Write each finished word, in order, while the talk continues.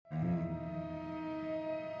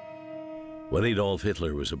When Adolf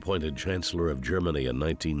Hitler was appointed Chancellor of Germany in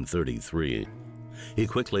 1933, he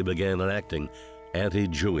quickly began enacting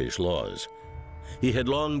anti-Jewish laws. He had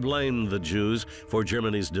long blamed the Jews for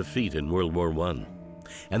Germany's defeat in World War I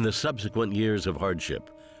and the subsequent years of hardship.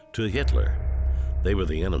 To Hitler, they were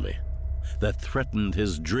the enemy that threatened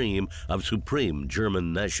his dream of supreme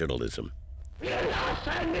German nationalism.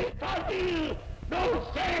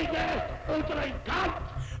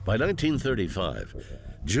 By 1935,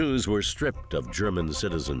 Jews were stripped of German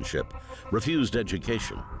citizenship, refused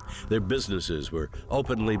education. Their businesses were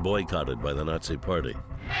openly boycotted by the Nazi Party.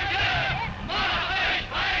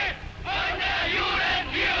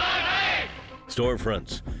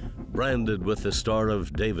 Storefronts branded with the Star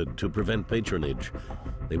of David to prevent patronage.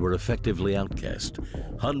 They were effectively outcast.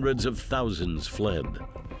 Hundreds of thousands fled.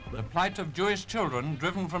 The plight of Jewish children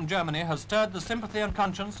driven from Germany has stirred the sympathy and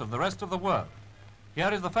conscience of the rest of the world. Here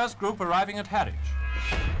is the first group arriving at Harwich.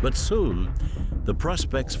 But soon, the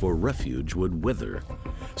prospects for refuge would wither.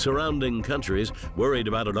 Surrounding countries, worried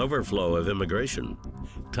about an overflow of immigration,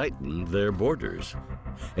 tightened their borders.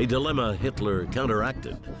 A dilemma Hitler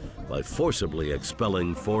counteracted by forcibly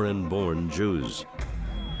expelling foreign-born Jews.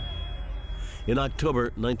 In October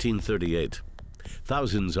 1938,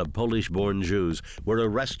 thousands of Polish-born Jews were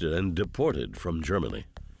arrested and deported from Germany.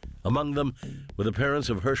 Among them were the parents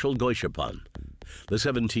of Herschel Goischepan. The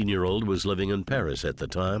 17-year-old was living in Paris at the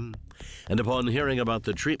time, and upon hearing about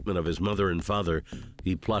the treatment of his mother and father,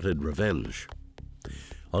 he plotted revenge.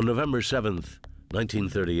 On November 7th,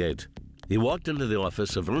 1938, he walked into the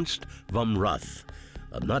office of Ernst vom Rath,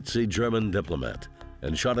 a Nazi German diplomat,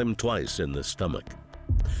 and shot him twice in the stomach.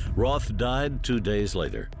 Roth died 2 days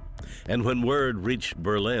later, and when word reached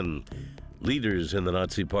Berlin, leaders in the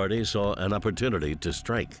Nazi Party saw an opportunity to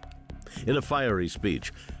strike. In a fiery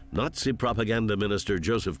speech, Nazi propaganda minister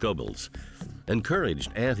Joseph Goebbels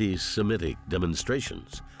encouraged anti-Semitic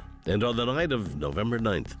demonstrations, and on the night of November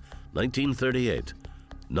 9th, 1938,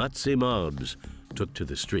 Nazi mobs took to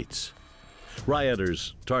the streets.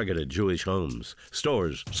 Rioters targeted Jewish homes,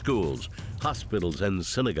 stores, schools, hospitals, and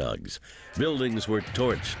synagogues. Buildings were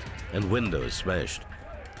torched and windows smashed.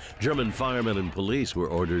 German firemen and police were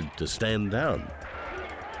ordered to stand down.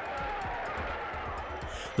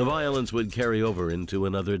 The violence would carry over into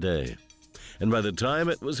another day, and by the time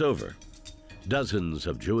it was over, dozens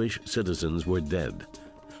of Jewish citizens were dead,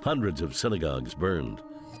 hundreds of synagogues burned,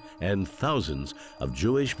 and thousands of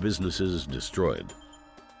Jewish businesses destroyed.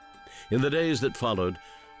 In the days that followed,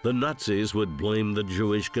 the Nazis would blame the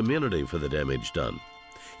Jewish community for the damage done,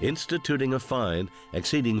 instituting a fine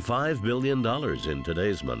exceeding $5 billion in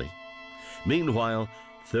today's money. Meanwhile,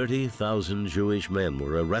 30,000 Jewish men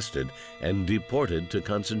were arrested and deported to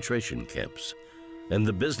concentration camps, and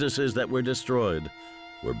the businesses that were destroyed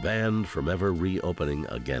were banned from ever reopening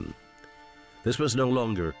again. This was no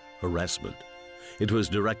longer harassment. It was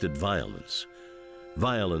directed violence.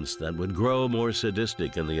 Violence that would grow more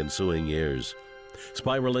sadistic in the ensuing years,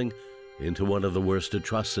 spiraling into one of the worst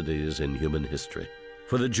atrocities in human history.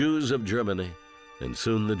 For the Jews of Germany, and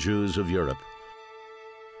soon the Jews of Europe,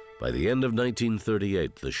 by the end of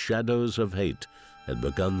 1938, the shadows of hate had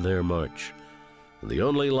begun their march, and the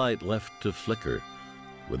only light left to flicker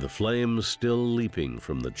were the flames still leaping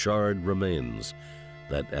from the charred remains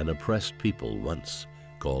that an oppressed people once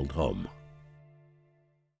called home.